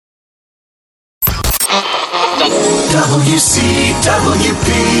WCWP.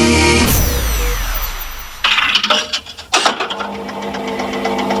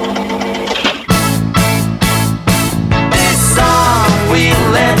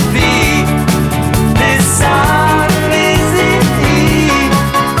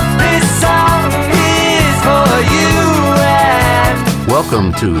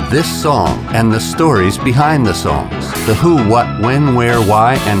 Welcome to This Song and the stories behind the songs, the who, what, when, where,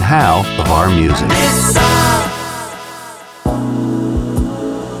 why, and how of our music.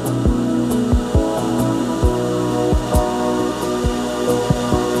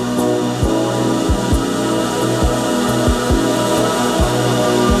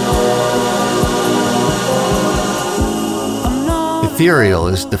 Ethereal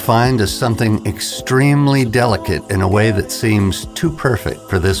is defined as something extremely delicate in a way that seems too perfect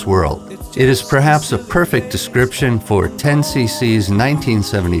for this world. It is perhaps a perfect description for 10cc's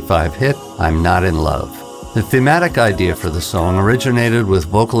 1975 hit, I'm Not in Love. The thematic idea for the song originated with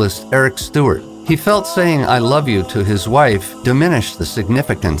vocalist Eric Stewart. He felt saying I love you to his wife diminished the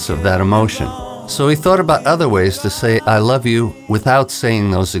significance of that emotion. So he thought about other ways to say I love you without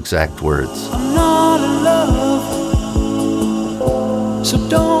saying those exact words. I'm not in love. So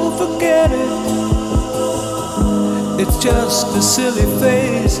don't forget it. It's just a silly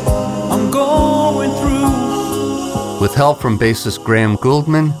phase I'm going through. With help from bassist Graham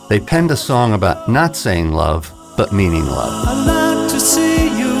Gouldman, they penned a song about not saying love, but meaning love. I'd like to see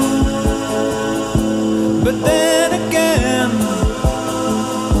you, but then again,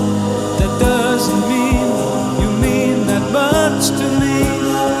 that doesn't mean you mean that much to me.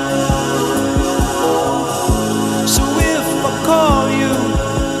 So if I call you,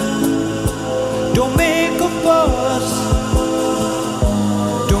 don't make a fuss.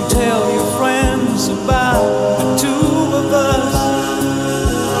 Don't tell your friends about the two of us.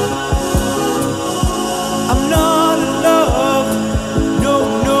 I'm not in love, no,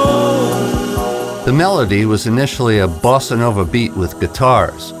 no. The melody was initially a bossa nova beat with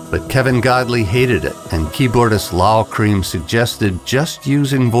guitars, but Kevin Godley hated it, and keyboardist Lal Cream suggested just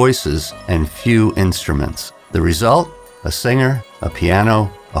using voices and few instruments. The result? A singer, a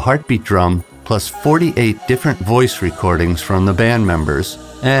piano, a heartbeat drum, plus 48 different voice recordings from the band members,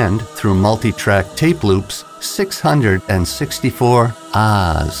 and, through multi-track tape loops, 664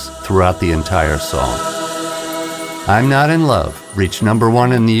 ahs throughout the entire song. I'm Not in Love reached number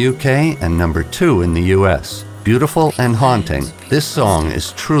 1 in the UK and number 2 in the US. Beautiful and haunting, this song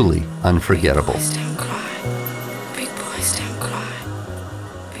is truly unforgettable.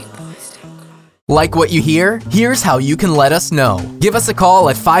 Like what you hear? Here's how you can let us know. Give us a call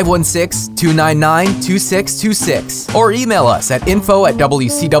at 516-299-2626 or email us at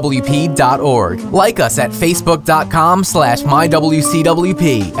info@wcwp.org. Like us at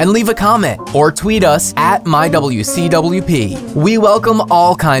facebook.com/mywcwp and leave a comment or tweet us at mywcwp. We welcome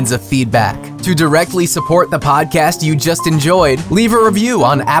all kinds of feedback. To directly support the podcast you just enjoyed, leave a review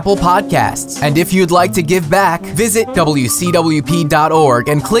on Apple Podcasts. And if you'd like to give back, visit wcwp.org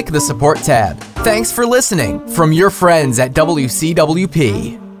and click the support tab. Thanks for listening from your friends at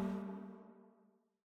WCWP.